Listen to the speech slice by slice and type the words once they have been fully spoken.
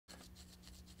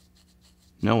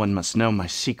No one must know my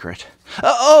secret.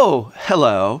 Oh,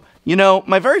 hello. You know,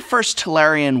 my very first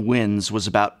Tolarian wins was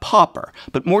about Pauper,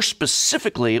 but more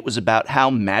specifically it was about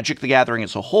how Magic the Gathering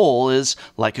as a whole is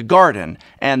like a garden,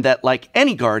 and that like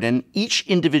any garden, each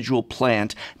individual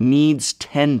plant needs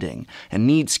tending and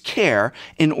needs care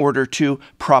in order to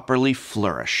properly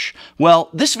flourish.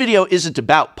 Well, this video isn't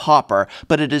about Pauper,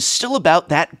 but it is still about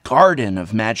that garden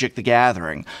of Magic the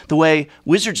Gathering, the way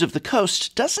Wizards of the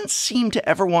Coast doesn't seem to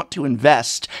ever want to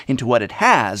invest into what it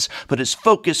has, but is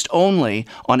focused only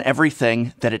on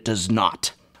everything that it does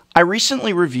not. I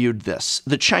recently reviewed this,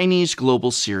 the Chinese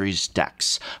Global Series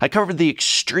decks. I covered the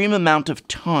extreme amount of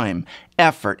time,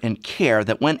 effort, and care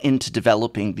that went into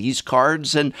developing these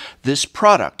cards and this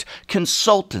product.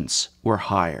 Consultants were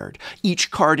hired. Each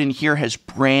card in here has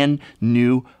brand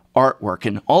new artwork,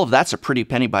 and all of that's a pretty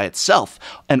penny by itself,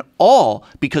 and all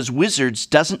because Wizards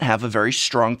doesn't have a very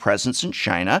strong presence in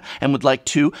China and would like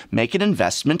to make an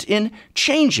investment in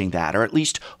changing that, or at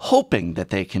least hoping that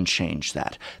they can change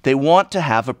that. They want to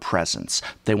have a presence,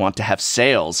 they want to have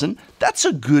sales, and that's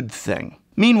a good thing.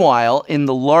 Meanwhile, in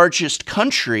the largest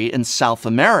country in South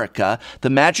America, the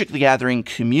Magic the Gathering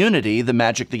community, the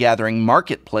Magic the Gathering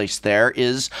marketplace there,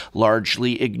 is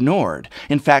largely ignored.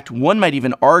 In fact, one might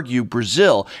even argue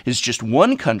Brazil is just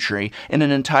one country in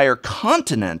an entire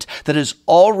continent that is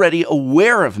already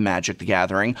aware of Magic the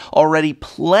Gathering, already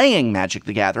playing Magic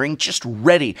the Gathering, just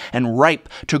ready and ripe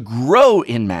to grow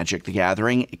in Magic the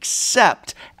Gathering,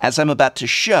 except, as I'm about to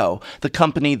show, the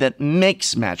company that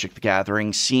makes Magic the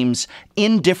Gathering seems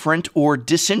indifferent or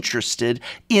disinterested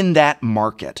in that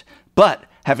market. But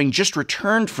having just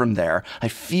returned from there, I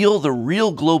feel the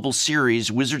real global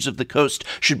series Wizards of the Coast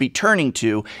should be turning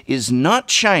to is not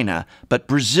China, but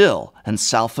Brazil and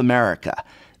South America.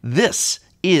 This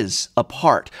is a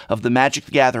part of the Magic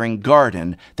the Gathering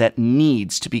garden that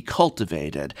needs to be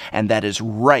cultivated and that is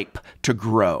ripe to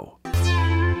grow.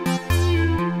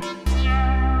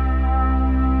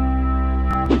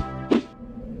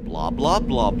 Blah, blah,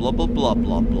 blah, blah, blah, blah,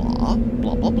 blah, blah,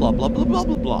 blah, blah, blah, blah, blah,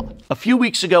 blah, blah. A few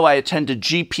weeks ago, I attended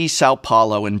GP Sao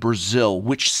Paulo in Brazil,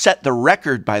 which set the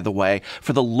record, by the way,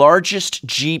 for the largest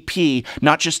GP,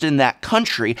 not just in that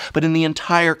country, but in the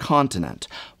entire continent.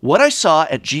 What I saw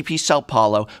at GP Sao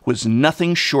Paulo was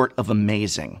nothing short of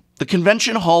amazing. The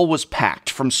convention hall was packed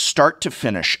from start to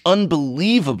finish,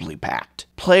 unbelievably packed.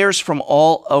 Players from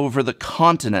all over the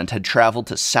continent had traveled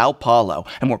to Sao Paulo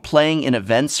and were playing in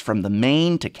events from the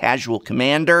main to casual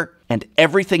commander and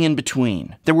everything in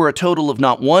between. There were a total of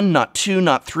not one, not two,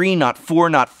 not three, not four,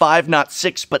 not five, not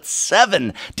six, but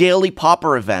 7 daily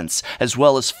Pauper events, as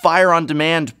well as Fire on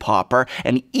Demand Pauper,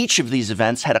 and each of these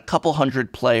events had a couple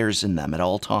hundred players in them at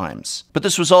all times. But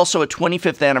this was also a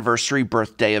 25th anniversary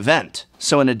birthday event.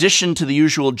 So in addition to the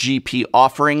usual GP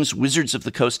offerings, Wizards of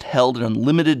the Coast held an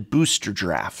unlimited booster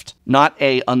draft. Not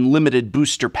a unlimited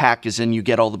booster pack as in you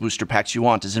get all the booster packs you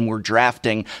want, as in we're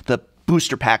drafting the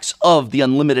booster packs of the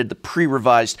unlimited, the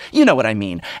pre-revised, you know what I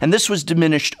mean. And this was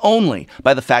diminished only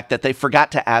by the fact that they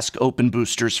forgot to ask open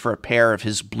boosters for a pair of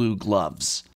his blue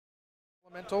gloves.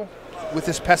 Elemental with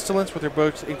this Pestilence, with their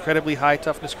both incredibly high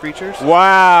toughness creatures.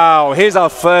 Wow, here's our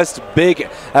first big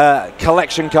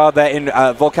collection card there in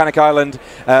Volcanic Island.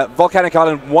 Volcanic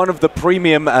Island, one of the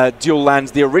premium dual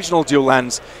lands, the original dual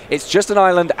lands. It's just an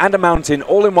island and a mountain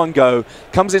all in one go.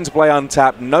 Comes into play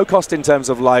untapped, no cost in terms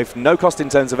of life, no cost in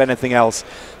terms of anything else.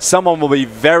 Someone will be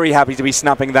very happy to be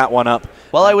snapping that one up.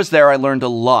 While I was there, I learned a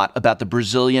lot about the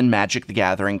Brazilian Magic the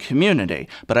Gathering community,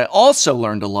 but I also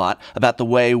learned a lot about the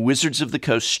way Wizards of the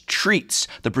Coast treats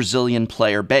the Brazilian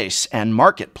player base and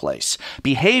marketplace,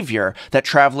 behavior that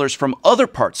travelers from other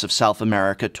parts of South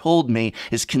America told me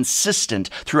is consistent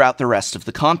throughout the rest of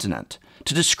the continent.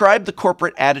 To describe the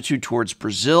corporate attitude towards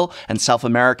Brazil and South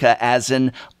America as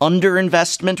an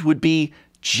underinvestment would be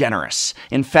generous.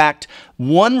 In fact,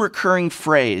 one recurring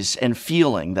phrase and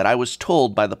feeling that I was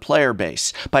told by the player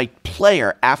base, by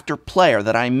player after player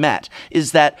that I met,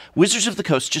 is that Wizards of the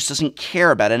Coast just doesn't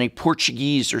care about any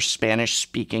Portuguese or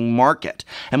Spanish-speaking market.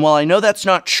 And while I know that's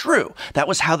not true, that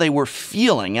was how they were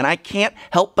feeling, and I can't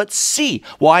help but see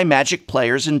why Magic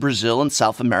players in Brazil and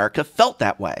South America felt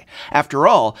that way. After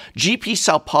all, GP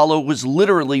Sao Paulo was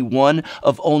literally one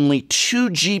of only 2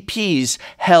 GPs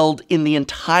held in the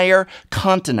entire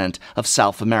continent of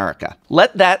South America.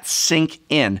 Let that sink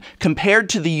in. Compared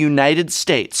to the United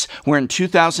States, where in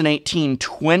 2018,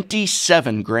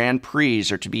 27 Grand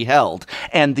Prix are to be held.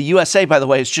 And the USA, by the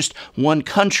way, is just one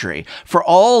country. For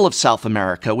all of South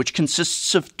America, which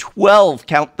consists of 12,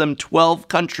 count them, 12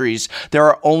 countries, there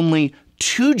are only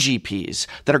 2 GPs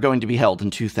that are going to be held in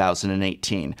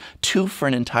 2018, 2 for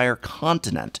an entire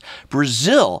continent.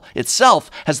 Brazil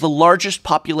itself has the largest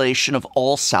population of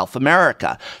all South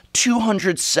America,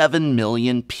 207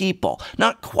 million people.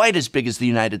 Not quite as big as the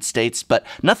United States, but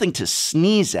nothing to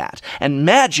sneeze at. And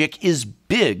Magic is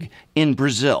big in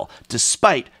Brazil,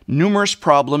 despite numerous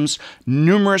problems,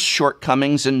 numerous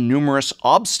shortcomings, and numerous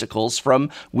obstacles from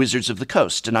Wizards of the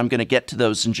Coast, and I'm going to get to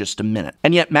those in just a minute.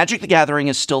 And yet, Magic the Gathering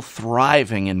is still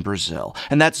thriving in Brazil,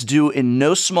 and that's due in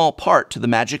no small part to the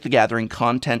Magic the Gathering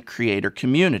content creator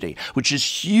community, which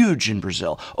is huge in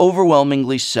Brazil,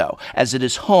 overwhelmingly so, as it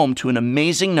is home to an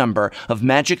amazing number of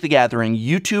Magic the Gathering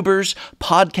YouTubers,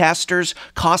 podcasters,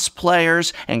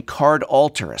 cosplayers, and card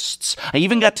alterists. I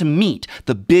even got to meet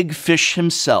the big fish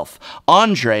himself,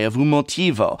 Andre of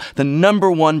Umotivo, the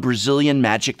 #1 Brazilian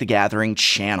Magic the Gathering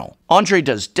channel. Andre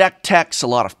does deck techs, a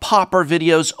lot of popper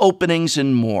videos, openings,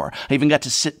 and more. I even got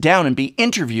to sit down and be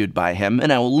interviewed by him,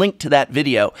 and I will link to that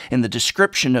video in the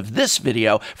description of this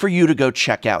video for you to go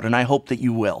check out, and I hope that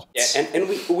you will. Yeah, and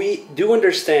we do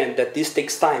understand that this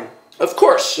takes time. Of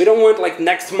course. We don't want like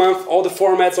next month, all the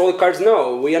formats, all the cards.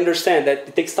 No, we understand that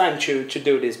it takes time to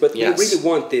do this, but we really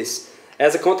want this.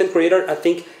 As a content creator, I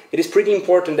think it is pretty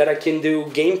important that I can do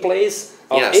gameplays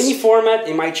of any format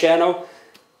in my channel,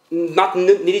 not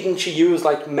needing to use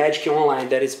like Magic Online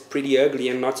that is pretty ugly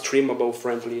and not streamable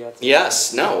friendly.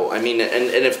 Yes, no, I mean,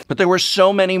 and if... But there were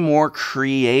so many more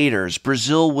creators.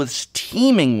 Brazil was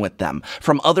teeming with them,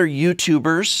 from other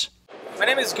YouTubers. My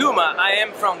name is Guma. I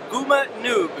am from Guma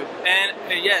Noob,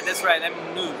 and yeah, that's right, I'm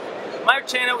a noob. My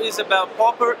channel is about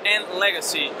Pauper and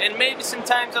Legacy, and maybe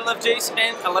sometimes I love Jace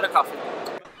and a lot of coffee.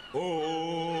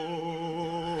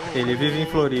 Ele vive em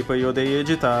Floripa e odeia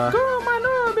editar. Guma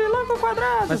Noob, logo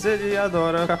quadrado. Mas ele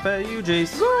adora o café e o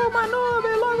Jace. Guma Noob,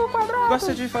 logo quadrado.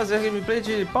 Gosta de fazer gameplay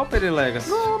de Pauper e Legacy.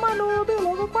 Guma Noob,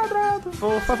 logo quadrado.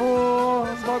 Por favor,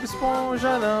 Bob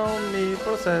Esponja, não me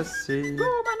processe.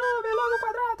 Guma Noob, logo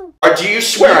quadrado. Or do you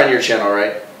swear on your channel,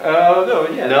 right? No,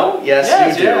 yeah. No?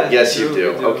 Yes, you do. Yes, you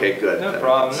do. Okay, good. No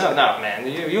problem. No, man.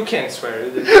 You can't swear.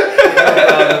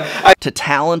 To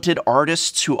talented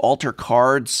artists who alter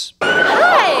cards.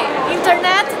 Hi,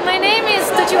 Internet. My name is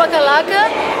Tuti Wakalaka.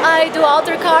 I do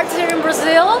alter cards here in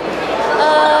Brazil.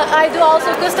 I do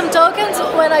also custom tokens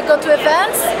when I go to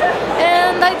events.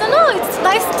 And I don't know, it's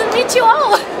nice to meet you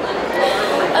all.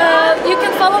 You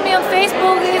can follow me on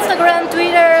Facebook, Instagram,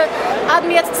 Twitter, add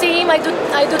me at Steam. I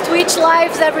do Twitch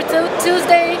lives every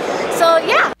Tuesday, so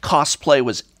yeah. Cosplay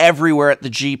was everywhere at the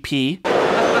GP.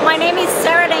 My name is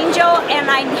Sarah Angel and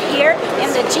I'm here in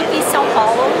the GP São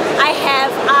Paulo. I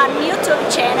have a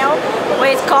YouTube channel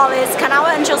which is called Canal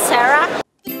Angel Sarah.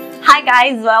 Hi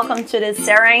guys, welcome to the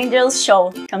Sarah Angels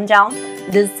show. Come down.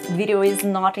 This video is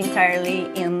not entirely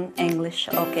in English,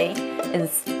 okay?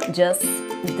 It's just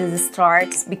this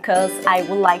starts because I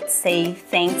would like to say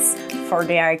thanks for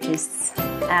the artists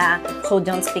who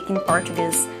don't speak in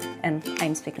Portuguese and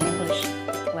I'm speaking English.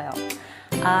 Well,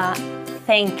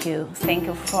 thank you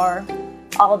for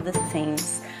all the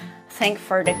things. Thank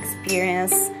for the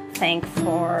experience. Thank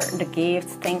for the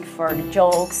gifts. Thank for the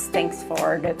jokes. Thanks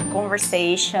for the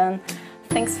conversation.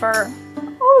 Thanks for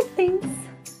all things.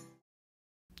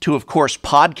 To, of course,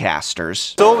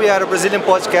 podcasters. So we are a Brazilian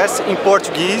podcast in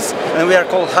Portuguese, and we are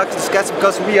called Hack Discast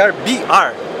because we are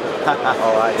BR.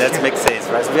 Alright, that makes sense,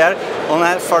 right? We are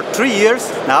online for 3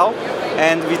 years now,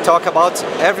 and we talk about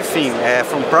everything,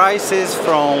 from prices,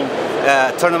 from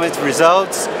tournament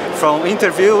results, from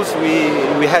interviews.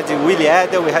 We had Willie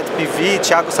Adel, we had PV,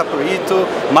 Thiago Saporito,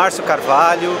 Márcio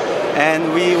Carvalho,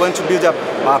 and we want to build a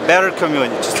better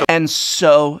community. And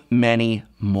so many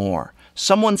more.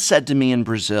 Someone said to me in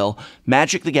Brazil,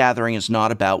 Magic the Gathering is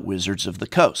not about Wizards of the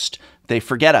Coast. They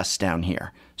forget us down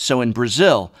here. So in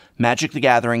Brazil, Magic the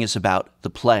Gathering is about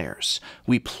the players.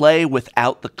 We play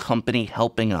without the company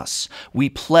helping us. We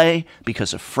play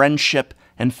because of friendship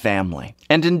and family.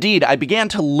 And indeed, I began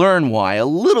to learn why, a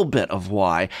little bit of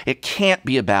why, it can't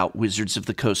be about Wizards of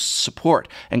the Coast's support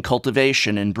and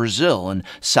cultivation in Brazil and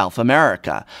South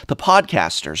America. The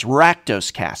podcasters,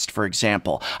 Rakdoscast, for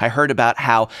example, I heard about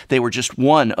how they were just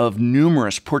one of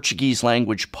numerous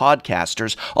Portuguese-language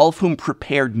podcasters, all of whom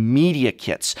prepared media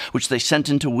kits, which they sent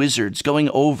into Wizards, going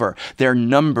over their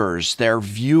numbers, their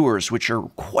viewers, which are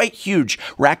quite huge.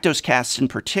 Rakdoscast in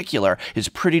particular is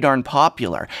pretty darn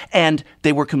popular. And they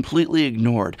they were completely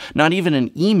ignored, not even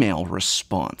an email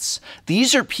response.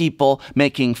 These are people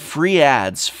making free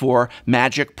ads for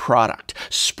Magic product,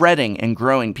 spreading and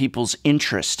growing people's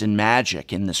interest in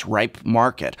Magic in this ripe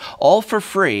market, all for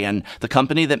free, and the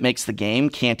company that makes the game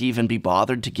can't even be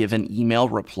bothered to give an email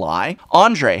reply?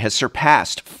 Andre has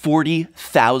surpassed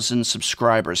 40,000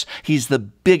 subscribers. He's the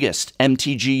biggest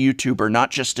MTG YouTuber,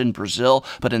 not just in Brazil,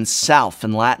 but in South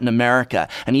and Latin America.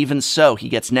 And even so, he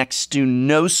gets next to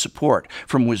no support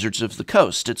from Wizards of the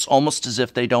Coast. It's almost as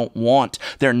if they don't want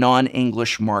their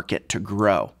non-English market to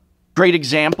grow. Great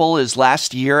example is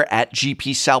last year at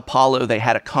GP Sao Paulo, they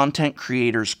had a content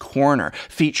creators corner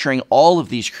featuring all of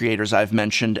these creators I've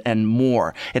mentioned and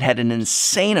more. It had an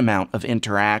insane amount of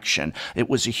interaction. It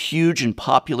was a huge and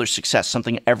popular success,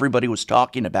 something everybody was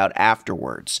talking about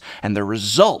afterwards. And the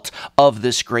result of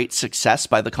this great success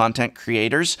by the content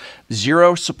creators,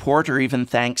 zero support or even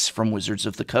thanks from Wizards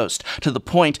of the Coast, to the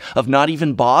point of not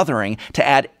even bothering to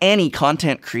add any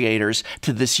content creators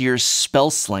to this year's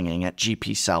spell slinging at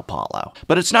GP Sao Paulo.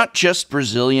 But it's not just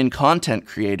Brazilian content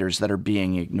creators that are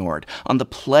being ignored. On the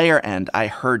player end, I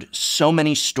heard so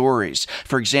many stories.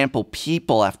 For example,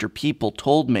 people after people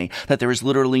told me that there is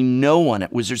literally no one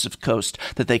at Wizards of the Coast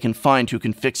that they can find who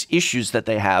can fix issues that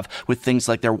they have with things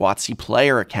like their WotC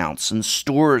player accounts. And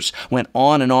stores went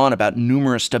on and on about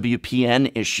numerous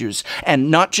WPN issues.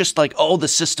 And not just like, oh, the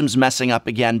system's messing up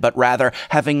again, but rather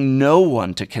having no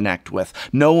one to connect with,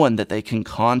 no one that they can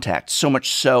contact. So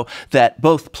much so that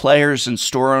both players and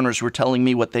store owners were telling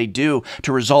me what they do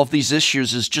to resolve these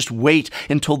issues is just wait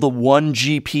until the one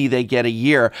GP they get a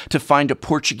year to find a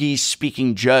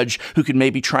Portuguese-speaking judge who could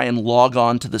maybe try and log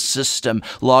on to the system,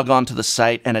 log on to the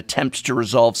site, and attempt to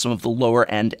resolve some of the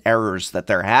lower-end errors that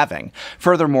they're having.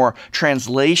 Furthermore,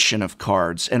 translation of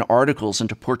cards and articles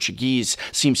into Portuguese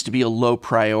seems to be a low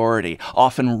priority,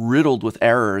 often riddled with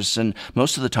errors, and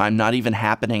most of the time not even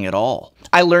happening at all.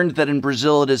 I learned that in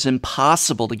Brazil it is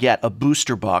impossible to get a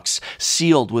booster box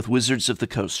sealed with Wizards of the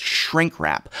Coast shrink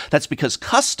wrap. That's because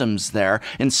customs there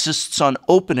insists on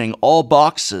opening all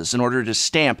boxes in order to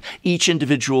stamp each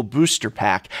individual booster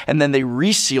pack, and then they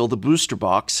reseal the booster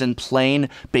box in plain,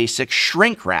 basic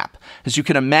shrink wrap. As you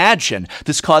can imagine,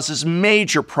 this causes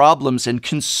major problems and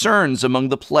concerns among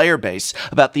the player base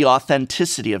about the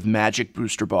authenticity of Magic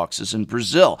booster boxes in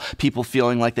Brazil, people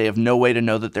feeling like they have no way to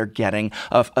know that they're getting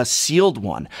a sealed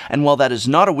one. And while that is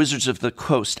not a Wizards of the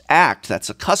Coast act, that's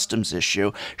a customs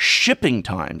issue, shipping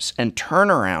times and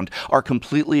turnaround are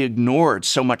completely ignored,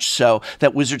 so much so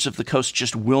that Wizards of the Coast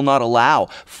just will not allow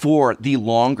for the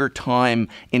longer time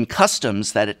in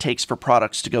customs that it takes for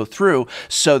products to go through,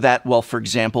 so that, well, for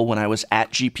example, when I was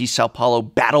at GP Sao Paulo,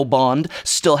 Battle Bond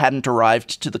still hadn't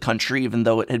arrived to the country, even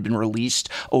though it had been released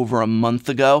over a month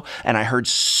ago, and I heard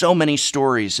so many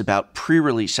stories about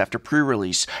pre-release after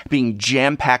pre-release being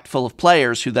jam-packed full of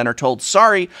players who then are told,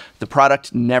 sorry, the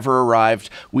product never arrived,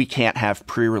 we can't have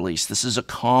pre-release. This is a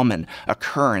common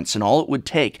occurrence, and all it would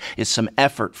take is some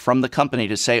effort from the company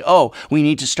to say, oh, we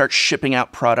need to start shipping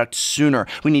out product sooner.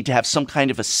 We need to have some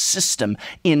kind of a system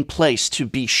in place to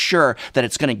be sure that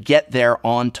it's going to get there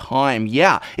on time.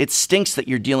 Yeah, it stinks that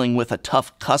you're dealing with a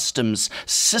tough customs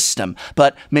system,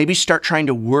 but maybe start trying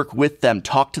to work with them,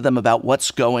 talk to them about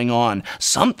what's going on,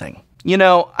 something. You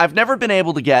know, I've never been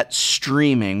able to get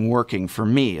streaming working for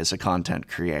me as a content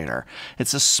creator.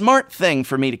 It's a smart thing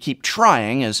for me to keep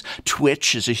trying, as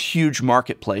Twitch is a huge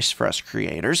marketplace for us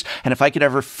creators, and if I could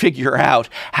ever figure out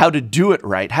how to do it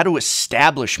right, how to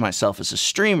establish myself as a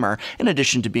streamer, in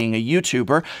addition to being a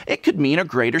YouTuber, it could mean a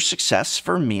greater success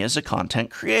for me as a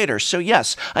content creator. So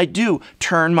yes, I do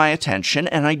turn my attention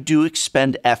and I do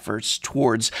expend efforts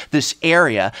towards this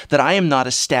area that I am not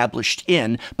established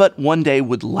in, but one day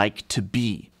would like to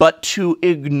be. But to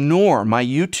ignore my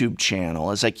YouTube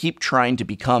channel as I keep trying to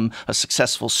become a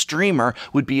successful streamer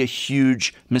would be a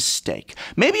huge mistake.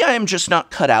 Maybe I am just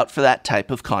not cut out for that type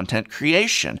of content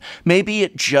creation. Maybe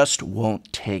it just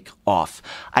won't take off.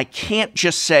 I can't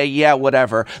just say, yeah,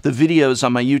 whatever, the videos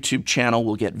on my YouTube channel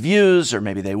will get views, or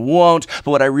maybe they won't, but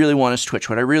what I really want is Twitch.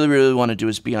 What I really, really want to do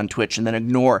is be on Twitch and then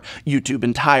ignore YouTube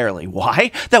entirely.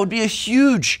 Why? That would be a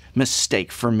huge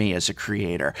mistake for me as a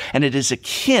creator, and it is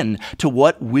akin to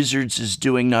what Wizards is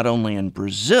doing not only in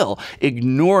Brazil,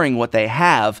 ignoring what they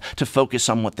have to focus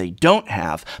on what they don't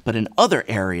have, but in other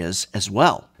areas as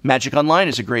well. Magic Online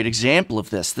is a great example of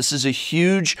this. This is a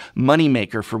huge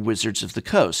moneymaker for Wizards of the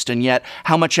Coast, and yet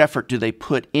how much effort do they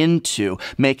put into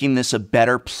making this a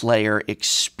better player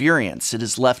experience? It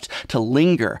is left to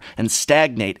linger and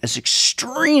stagnate as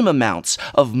extreme amounts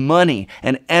of money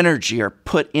and energy are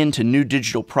put into new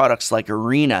digital products like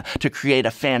Arena to create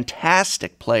a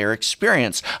fantastic player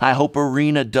experience. I hope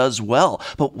Arena does well,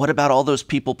 but what about all those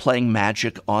people playing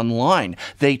Magic Online?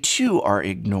 They too are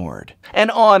ignored.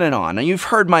 And on and on. And you've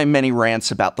heard my many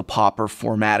rants about the Pauper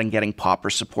format and getting Pauper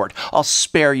support. I'll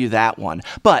spare you that one.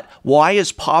 But why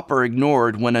is Pauper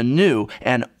ignored when a new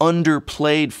and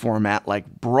underplayed format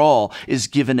like Brawl is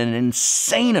given an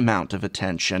insane amount of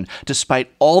attention,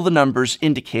 despite all the numbers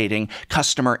indicating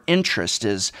customer interest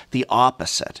is the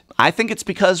opposite? I think it's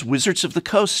because Wizards of the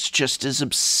Coast just is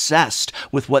obsessed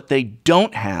with what they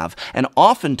don't have and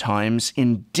oftentimes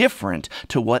indifferent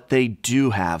to what they do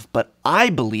have. But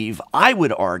I believe, I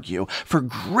would argue, for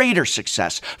greater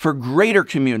success, for greater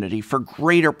community, for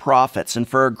greater profits, and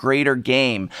for a greater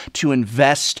game, to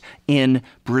invest in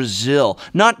Brazil.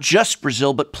 Not just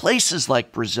Brazil, but places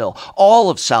like Brazil, all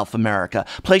of South America,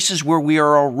 places where we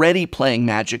are already playing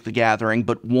Magic the Gathering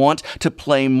but want to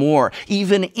play more.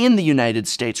 Even in the United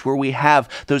States, where we have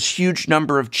those huge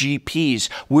number of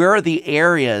GPs, where are the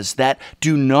areas that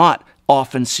do not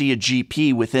often see a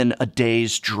GP within a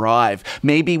day's drive?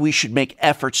 Maybe we should make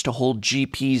efforts to hold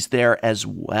GPs there as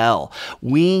well.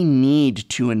 We need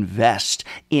to invest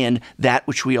in that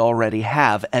which we already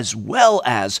have, as well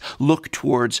as look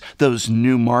towards those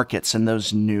new markets and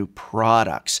those new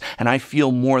products. And I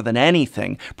feel more than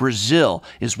anything, Brazil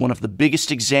is one of the biggest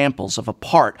examples of a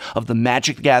part of the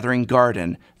Magic the Gathering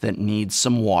garden that needs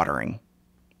some watering.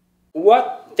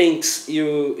 What things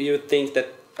you think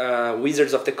that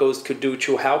Wizards of the Coast could do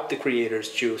to help the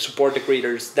creators, to support the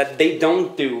creators that they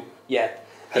don't do yet?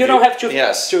 You don't have to.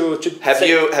 Yes. Have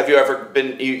you ever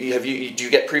been? Do you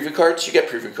get preview cards? You get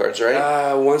preview cards,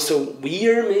 right? Once a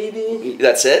year, maybe.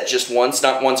 That's it. Just once,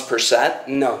 not once per set.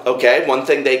 No. Okay. One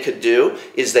thing they could do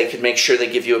is they could make sure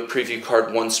they give you a preview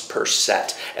card once per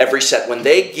set. Every set, when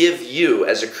they give you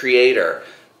as a creator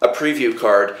a preview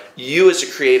card, you as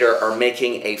a creator are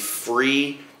making a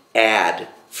free ad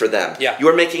for them. Yeah. You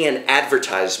are making an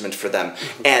advertisement for them,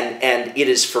 and it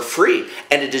is for free,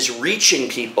 and it is reaching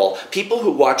people. People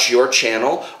who watch your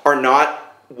channel are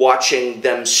not watching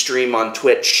them stream on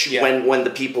Twitch when the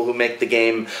people who make the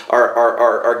game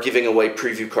are giving away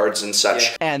preview cards and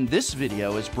such. Yeah. And this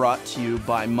video is brought to you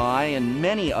by my and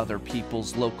many other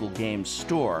people's local game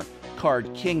store,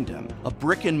 Card Kingdom, a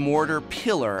brick-and-mortar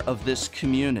pillar of this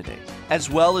community, as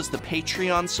well as the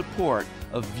Patreon support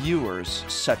of viewers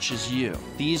such as you.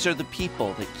 These are the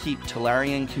people that keep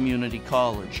Tolarian Community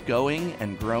College going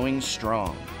and growing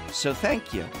strong. So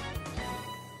thank you.